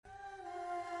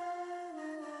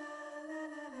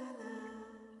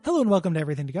Hello and welcome to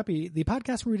Everything to Guppy, the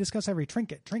podcast where we discuss every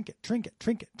trinket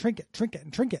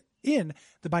in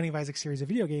the Binding of Isaac series of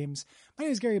video games. My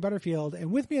name is Gary Butterfield,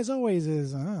 and with me as always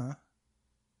is...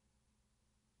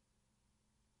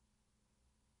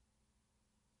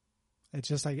 It's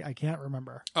just, I can't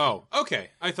remember. Oh, okay.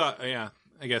 I thought, I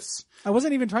guess. I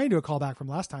wasn't even trying to do a callback from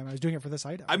last time. I was doing it for this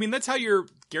item. I mean, that's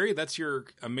your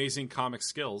amazing comic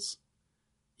skills.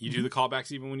 You do the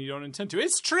callbacks even when you don't intend to.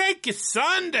 It's Trinket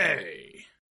Sunday!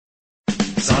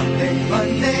 Sunday,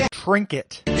 Monday,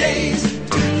 Trinket. days,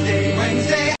 Tuesday,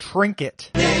 Wednesday, Trinket.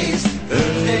 days,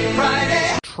 Thursday,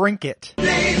 Friday, Trinket.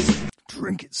 days.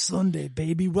 Trinket Sunday,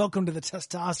 baby. Welcome to the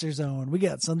Testosterone Zone. We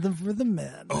got something for the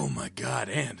men. Oh my god,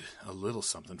 and a little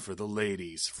something for the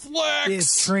ladies. Flex!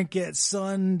 It's Trinket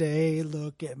Sunday.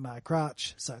 Look at my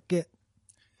crotch. Suck it.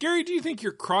 Gary, do you think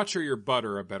your crotch or your butt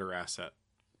are a better asset?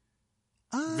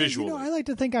 Visually. I like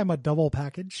to think I'm a double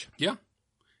package. Yeah.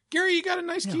 Gary, you got a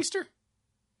nice keister?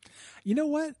 You know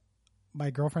what? My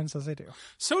girlfriend says I do.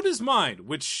 So does mine,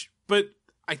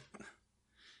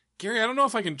 Gary, I don't know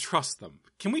if I can trust them.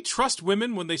 Can we trust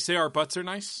women when they say our butts are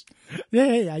nice?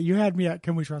 Yeah. You had me at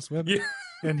Can We Trust Women? Yeah.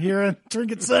 And here on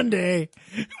Trinket Sunday,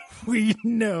 we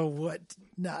know what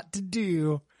not to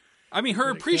do. I mean, her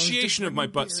When it appreciation comes to of my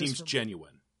bringing butt beers seems from-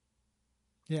 genuine.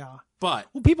 Yeah. But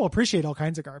Well, people appreciate all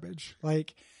kinds of garbage.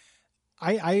 Like,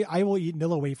 I will eat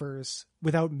Nilla wafers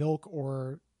without milk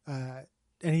or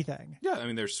anything yeah, I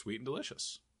mean, they're sweet and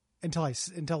delicious. until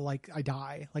I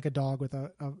die, like a dog with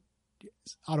a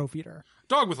auto feeder.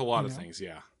 Dog with a lot of know. things,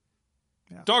 yeah.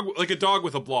 Yeah. Dog like a dog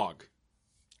with a blog.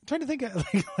 I'm trying to think of,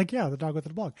 the dog with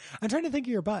the blog. I'm trying to think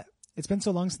of your butt. It's been so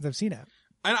long since I've seen it.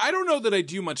 And I don't know that I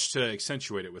do much to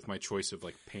accentuate it with my choice of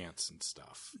like pants and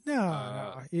stuff.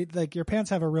 No. Your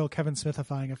pants have a real Kevin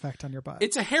Smithifying effect on your butt.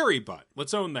 It's a hairy butt.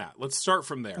 Let's own that. Let's start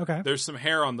from there. Okay. There's some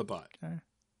hair on the butt.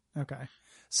 Okay.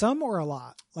 Some or a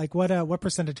lot? Like what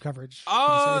percentage coverage? would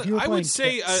you say? If you were I playing would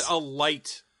say kicks, a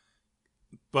light,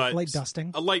 but light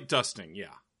dusting. A light dusting,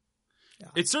 yeah. Yeah.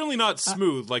 It's certainly not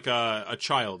smooth like a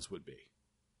child's would be.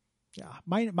 Yeah.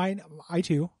 Mine, I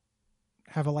too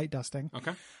have a light dusting.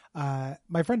 Okay.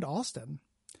 My friend Austin,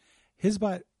 his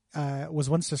butt was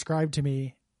once described to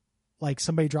me like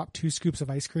somebody dropped 2 scoops of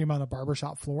ice cream on a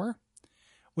barbershop floor,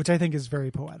 which I think is very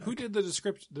poetic. Who did the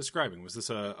describing? Was this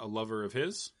a lover of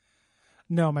his?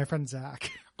 No, my friend Zach.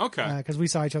 Okay. Because we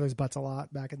saw each other's butts a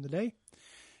lot back in the day.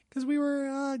 Because we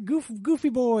were goofy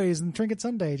boys and Trinket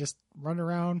Sunday, just running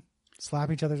around,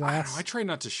 slapping each other's I don't ass. know. I try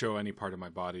not to show any part of my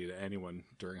body to anyone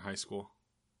during high school.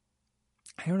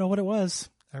 I don't know what it was.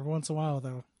 Every once in a while,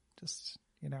 though, just,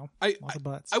 lots of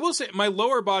butts. I will say my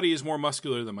lower body is more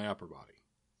muscular than my upper body.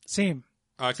 Same.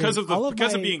 Because of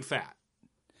being fat.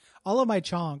 All of my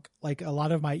chonk, like a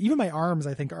lot of even my arms,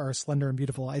 I think are slender and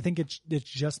beautiful. I think it's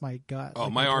just my gut. Oh,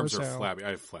 like my arms torso. are flabby. I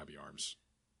have flabby arms.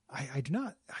 I do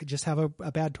not. I just have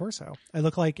a bad torso. I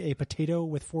look like a potato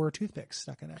with 4 toothpicks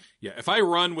stuck in it. Yeah, if I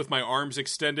run with my arms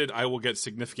extended, I will get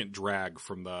significant drag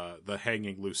from the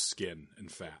hanging loose skin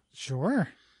and fat. Sure.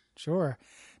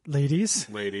 Ladies, is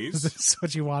Ladies. this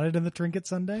what you wanted in the Trinket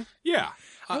Sunday? Yeah.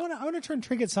 I want to turn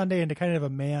Trinket Sunday into kind of a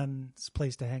man's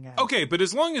place to hang out. Okay, but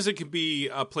as long as it can be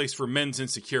a place for men's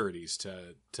insecurities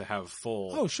to have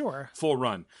full Oh, sure. full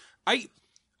run. I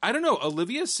don't know.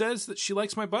 Olivia says that she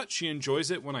likes my butt. She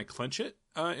enjoys it when I clench it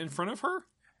in front of her.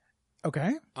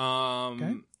 Okay.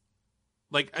 And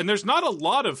there's not a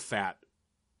lot of fat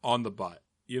on the butt,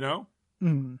 you know?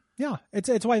 Yeah.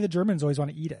 It's why the Germans always want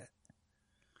to eat it.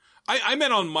 I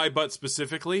meant on my butt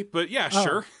specifically, but yeah,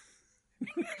 sure.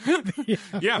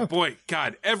 Yeah, boy,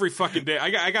 God, every fucking day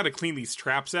I got to clean these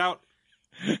traps out.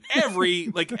 Every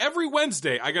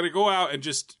Wednesday, I got to go out and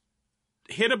just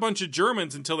hit a bunch of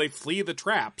Germans until they flee the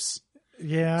traps.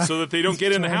 Yeah. So that they don't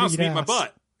get in the Trying to house and eat eat my ass.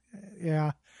 butt.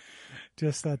 Yeah.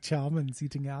 Just Chalmers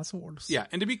eating assholes. Yeah,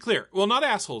 and to be clear, well, not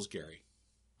assholes, Gary.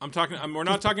 We're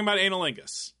not talking about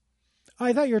analingus.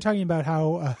 I thought you were talking about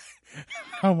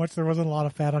how much there wasn't a lot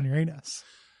of fat on your anus.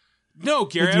 No,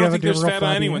 Gary, Did I you don't have think a there's real fat on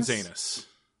flabby anyone's anus? anus.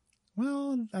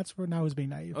 Well, that's where I was being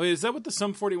naive. Oh, is that what the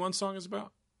Sum 41 song is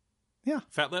about? Yeah.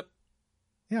 Fat lip?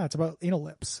 Yeah, it's about anal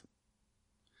lips.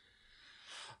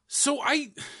 So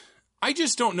I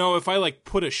just don't know if I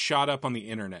put a shot up on the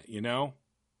internet, you know?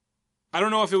 I don't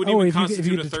know if it would even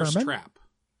constitute a thirst trap.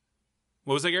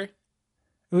 What was that, Gary?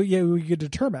 Well, yeah, we could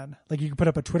determine. You could put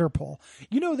up a Twitter poll.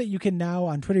 You know that you can now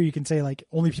on Twitter, you can say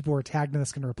only people who are tagged in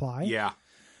this can reply. Yeah.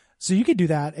 So you could do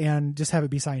that and just have it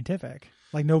be scientific.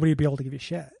 Nobody would be able to give you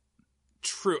shit.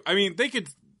 True. I mean,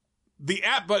 the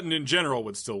at button in general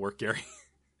would still work, Gary.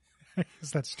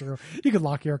 That's true. You could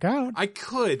lock your account. I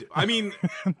could. I mean,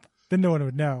 Then no one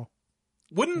would know.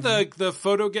 Wouldn't the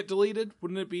photo get deleted?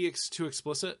 Wouldn't it be too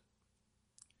explicit?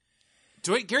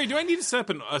 Gary, do I need to set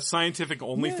up a scientific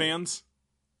OnlyFans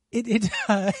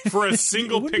for a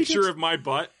single picture of my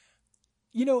butt?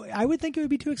 You know, I would think it would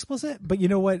be too explicit, but you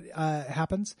know what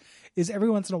happens is every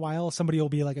once in a while somebody will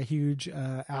be like a huge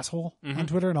asshole on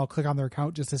Twitter, and I'll click on their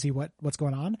account just to see what's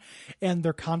going on, and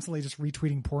they're constantly just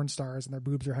retweeting porn stars and their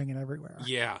boobs are hanging everywhere.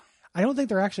 Yeah, I don't think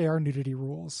there actually are nudity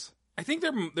rules. I think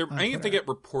I think if they get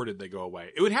reported, they go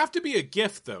away. It would have to be a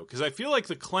GIF though, because I feel like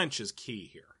the clench is key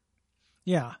here.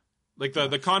 Yeah, like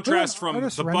the contrast from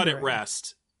the butt at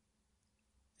rest.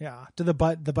 Yeah, to the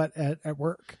butt at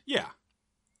work. Yeah.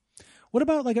 What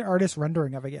about like an artist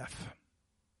rendering of a GIF?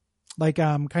 Like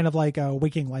kind of like a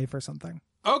Waking Life or something.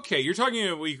 Okay, you're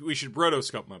talking we should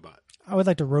rotoscope my butt. I would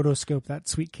like to rotoscope that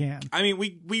sweet can. I mean,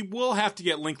 we will have to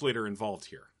get Linklater involved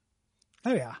here.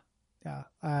 Oh yeah.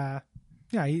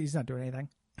 Yeah, he's not doing anything.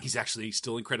 He's actually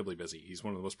still incredibly busy. He's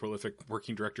one of the most prolific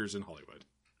working directors in Hollywood.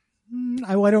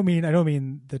 I don't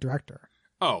mean the director.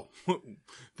 Oh,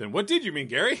 then what did you mean,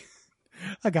 Gary?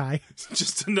 A guy.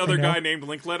 Just another guy named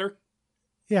Linklater?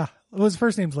 Yeah. Well, his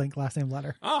first name's Link, last name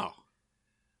Letter. Oh.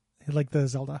 He liked the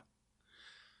Zelda.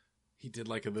 He did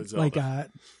like the Zelda.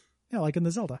 Like in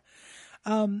the Zelda.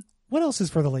 What else is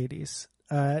for the ladies?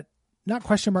 Not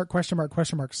question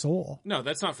mark soul. No,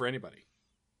 that's not for anybody.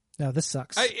 No, this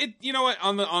sucks. You know what?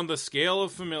 On the scale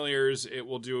of familiars, it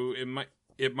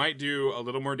might do a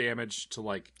little more damage to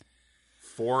like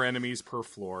 4 enemies per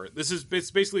floor. It's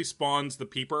basically spawns the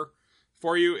peeper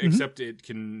for you, except it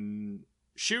can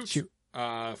shoot.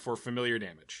 For familiar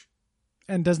damage.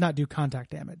 And does not do contact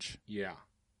damage. Yeah.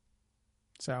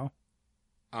 So.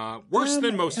 Worse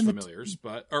than most familiars,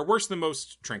 or worse than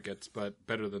most trinkets, but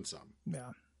better than some. Yeah.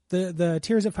 The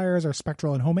tears it fires are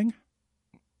spectral and homing.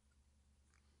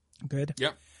 Good.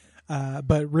 Yep.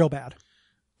 But real bad.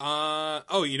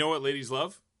 You know what ladies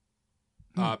love?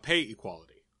 Pay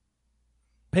equality.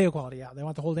 Pay equality, yeah. They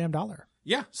want the whole damn dollar.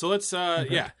 Yeah. So let's,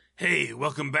 yeah. Hey,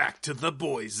 welcome back to the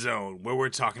Boys Zone, where we're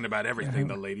talking about everything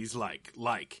the ladies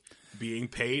like being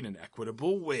paid an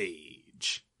equitable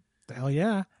wage. Hell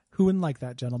yeah. Who wouldn't like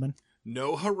that, gentlemen?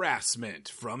 No harassment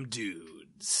from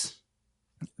dudes.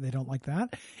 They don't like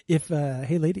that.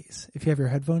 Hey ladies, if you have your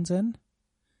headphones in,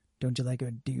 don't you like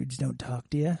when dudes don't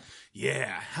talk to you?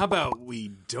 Yeah, how about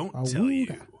we don't tell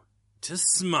you to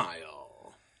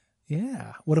smile?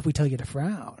 Yeah, what if we tell you to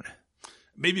frown?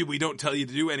 Maybe we don't tell you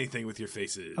to do anything with your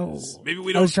faces. Oh, maybe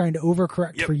we don't. I was trying to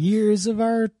overcorrect for years of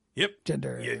our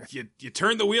gender. You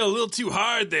turned the wheel a little too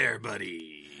hard there,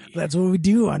 buddy. That's what we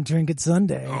do on Trinket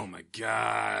Sunday. Oh my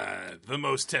God. The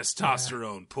most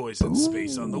testosterone poison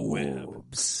space on the web.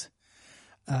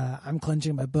 I'm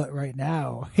clenching my butt right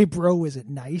now. Hey bro, is it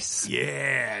nice?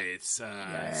 Yeah, it's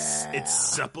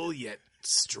supple yet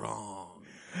strong.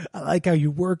 I like how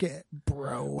you work it,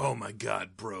 bro. Oh my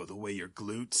God, bro, the way your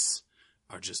glutes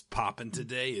are just popping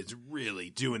today is really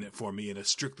doing it for me in a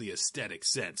strictly aesthetic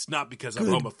sense. Not because I'm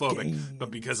homophobic,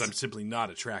 but because I'm simply not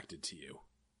attracted to you.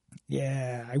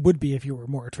 Yeah, I would be if you were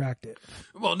more attractive.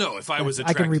 Well, no, if I was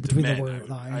attracted I can read between to men, the word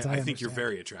lines. I think you're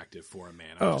very attractive for a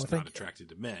man. I'm just not attracted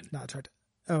to men. Not attracted.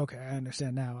 Oh, okay, I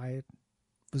understand now. I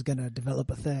was going to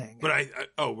develop a thing. But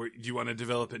do you want to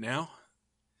develop it now?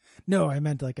 No, I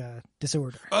meant like a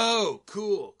disorder. Oh,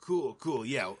 cool.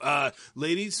 Yeah,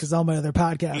 ladies. Because all my other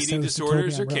podcasts eating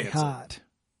disorders are really canceled. hot.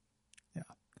 Yeah.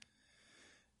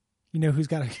 You know who's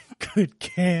got a good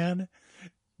can?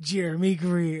 Jeremy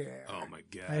Greer. Oh my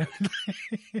God.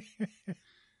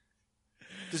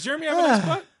 Does Jeremy have a nice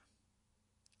butt?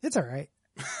 It's all right.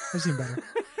 I've seen better.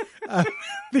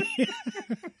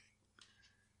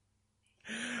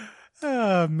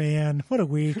 Oh man, what a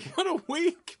week! What a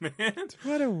week, man!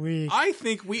 What a week! I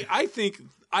think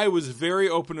I was very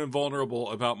open and vulnerable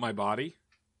about my body.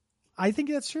 I think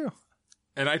that's true.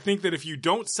 And I think that if you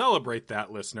don't celebrate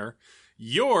that, listener,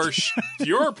 you're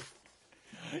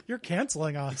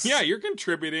canceling us. Yeah, you're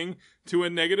contributing to a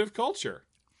negative culture.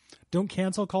 Don't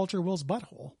cancel culture Will's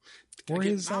butthole or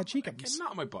his cheekums.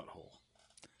 Not my butthole.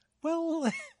 Well,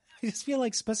 I just feel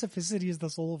like specificity is the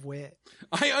soul of wit.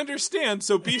 I understand,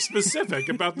 so be specific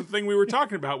about the thing we were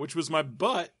talking about, which was my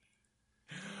butt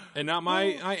and not my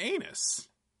anus.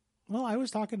 Well, I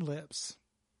was talking lips.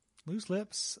 Loose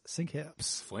lips, sink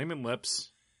hips. Flaming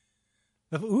lips.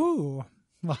 Ooh,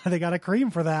 well, they got a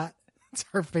cream for that. It's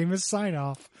our famous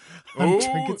sign-off on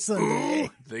Trinket Sunday.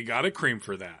 They got a cream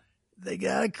for that. They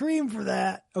got a cream for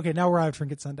that. Okay, now we're out of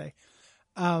Trinket Sunday.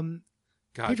 God,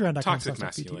 Patreon.com toxic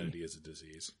masculinity is a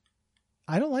disease.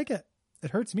 I don't like it.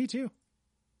 It hurts me too.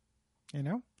 You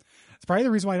know? It's probably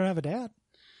the reason why I don't have a dad.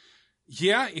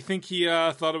 Yeah, you think he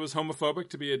thought it was homophobic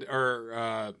to be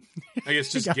I guess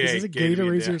just Hey guys, gay. is it gay to be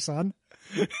a raise dad? your son?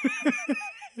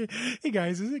 Hey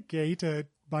guys, is it gay to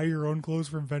buy your own clothes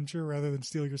from Venture rather than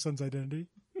steal your son's identity?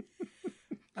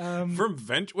 From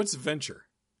Venture? What's Venture?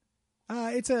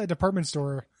 It's a department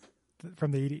store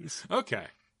from the 80s. Okay.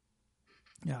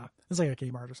 Yeah, it's like a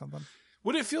Kmart or something.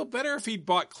 Would it feel better if he'd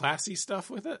bought classy stuff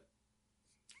with it?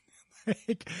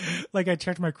 Like I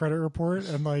checked my credit report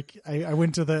and like I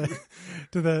went to the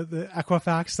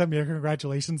Equifax, sent me a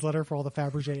congratulations letter for all the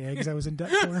Fabergé eggs I was in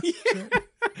debt for.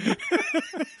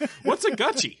 What's a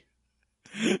Gucci?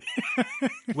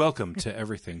 Welcome to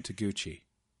Everything to Gucci,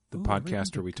 the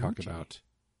podcast where we talk about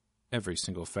every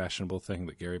single fashionable thing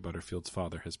that Gary Butterfield's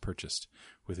father has purchased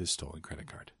with his stolen credit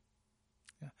card.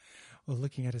 Yeah. Well,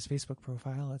 looking at his Facebook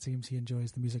profile, it seems he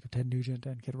enjoys the music of Ted Nugent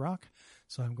and Kid Rock.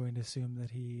 So I'm going to assume that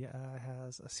he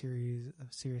has a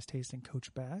serious taste in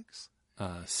Coach bags,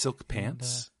 Silk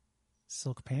pants.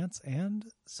 silk pants, and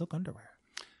silk underwear.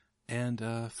 And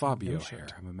Fabio No hair.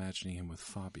 shirt. I'm imagining him with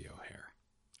Fabio hair.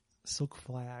 Silk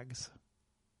flags.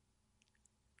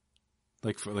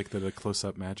 Like the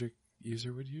close-up magic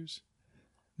user would use?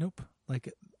 Nope.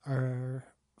 Like our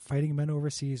fighting men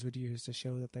overseas would use to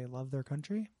show that they love their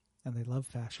country and they love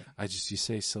fashion. You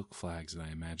say silk flags, and I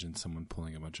imagine someone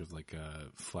pulling a bunch of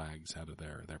flags out of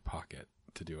their pocket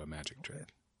to do a magic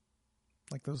trick.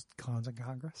 Like those clowns in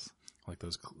Congress. Like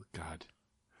those, God,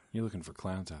 you're looking for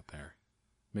clowns out there.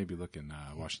 Maybe look in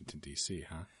Washington, D.C.,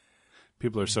 huh?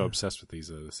 People are so obsessed with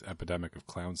this epidemic of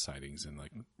clown sightings in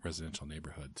like residential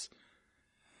neighborhoods.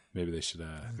 Maybe they should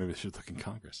look in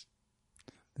Congress.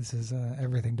 This is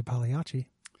everything to Pagliacci.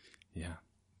 Yeah.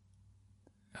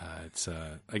 It's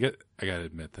I gotta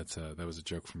admit that was a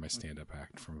joke from my stand-up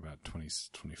act from about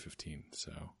 2015.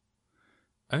 So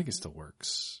I think it still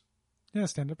works. Yeah,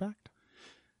 stand-up act.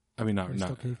 I mean, You're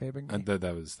not still kayfabing me?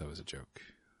 that was a joke.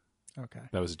 Okay.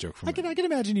 That was a joke from. I can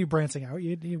imagine you branching out.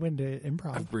 You went to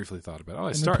improv. I've briefly thought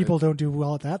about it. and then people don't do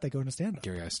well at that. They go into stand-up.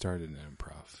 Gary, I started in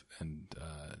improv and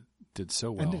did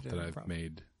so well Ended in that I've improv.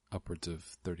 made upwards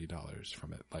of $30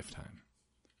 from it lifetime,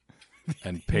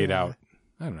 and paid out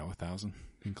 $1,000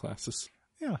 in classes.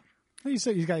 Yeah. You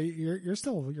said you're going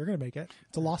to make it.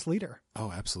 It's a lost leader.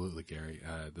 Oh, absolutely, Gary.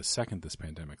 The second this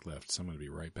pandemic lifts, I'm going to be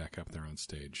right back up there on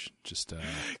stage. Just God,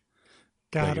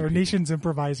 begging our people. nation's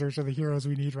improvisers are the heroes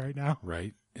we need right now.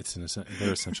 right.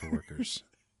 They're essential workers.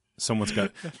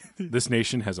 This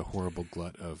nation has a horrible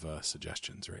glut of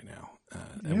suggestions right now,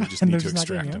 and we just and need they're to just not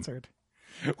extract getting them. answered.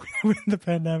 When the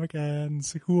pandemic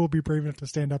ends, who will be brave enough to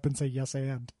stand up and say yes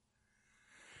and?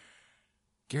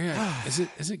 Gary,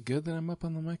 is it good that I'm up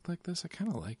on the mic like this? I kind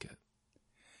of like it.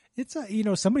 It's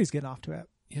somebody's getting off to it.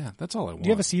 Yeah, that's all I want. Do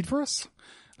you have a seed for us?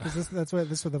 'Cause that's what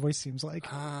the voice seems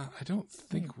like. I don't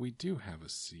think we do have a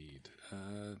seed.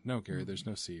 No, Gary, there's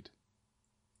no seed.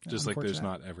 Just like there's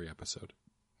Unfortunate. not every episode.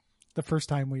 The first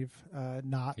time we've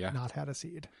not had a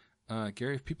seed.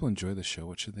 Gary, if people enjoy the show,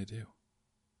 what should they do?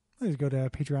 Please go to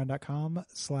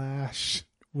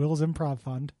patreon.com/Will's Improv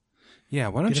Fund. Yeah,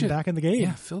 why don't Get you him back in the game.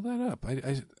 Yeah, fill that up.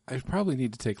 I probably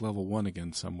need to take level 1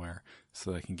 again somewhere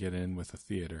so that I can get in with a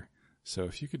theater. So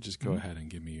if you could just go ahead and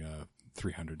give me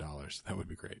 $300, that would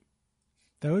be great.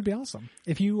 That would be awesome.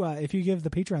 If you give the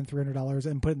Patreon $300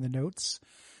 and put in the notes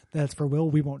that's for Will,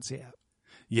 we won't see it,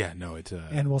 Yeah, no, it.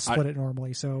 and we'll split it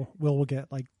normally. So Will will get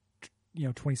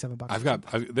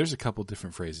 $27. There's a couple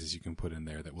different phrases you can put in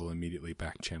there that will immediately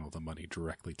back channel the money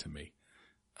directly to me.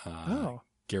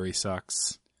 Gary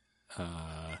sucks.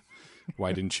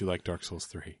 Why didn't you like Dark Souls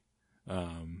 3?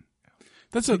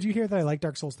 Did you hear that I like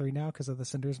Dark Souls 3 now because of the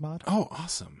Cinders mod? Oh,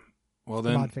 awesome. Well, The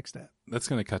then mod fixed it. that's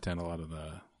going to cut down a lot of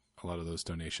those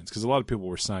donations because a lot of people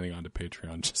were signing on to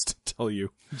Patreon just to tell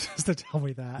you. Just to tell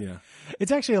me that. Yeah.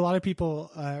 It's actually a lot of people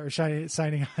are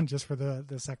signing on just for the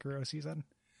Sekiro season.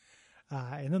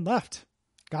 And then left.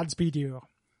 Godspeed you.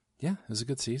 Yeah, it was a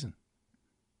good season.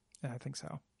 Yeah, I think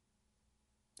so.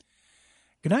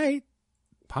 Good night.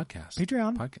 Podcast.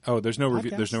 Patreon. There's no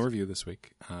review. Podcast. There's no review this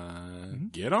week.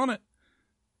 Get on it.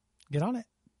 Get on it.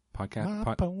 Podcast.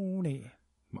 My pony.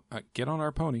 Get on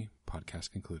our pony.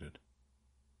 Podcast concluded.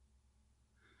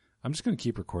 I'm just going to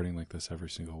keep recording like this every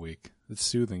single week. It's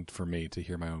soothing for me to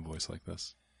hear my own voice like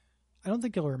this. I don't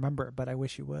think you'll remember it, but I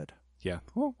wish you would. Yeah.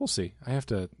 Well, we'll see. I have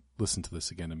to listen to this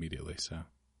again immediately, so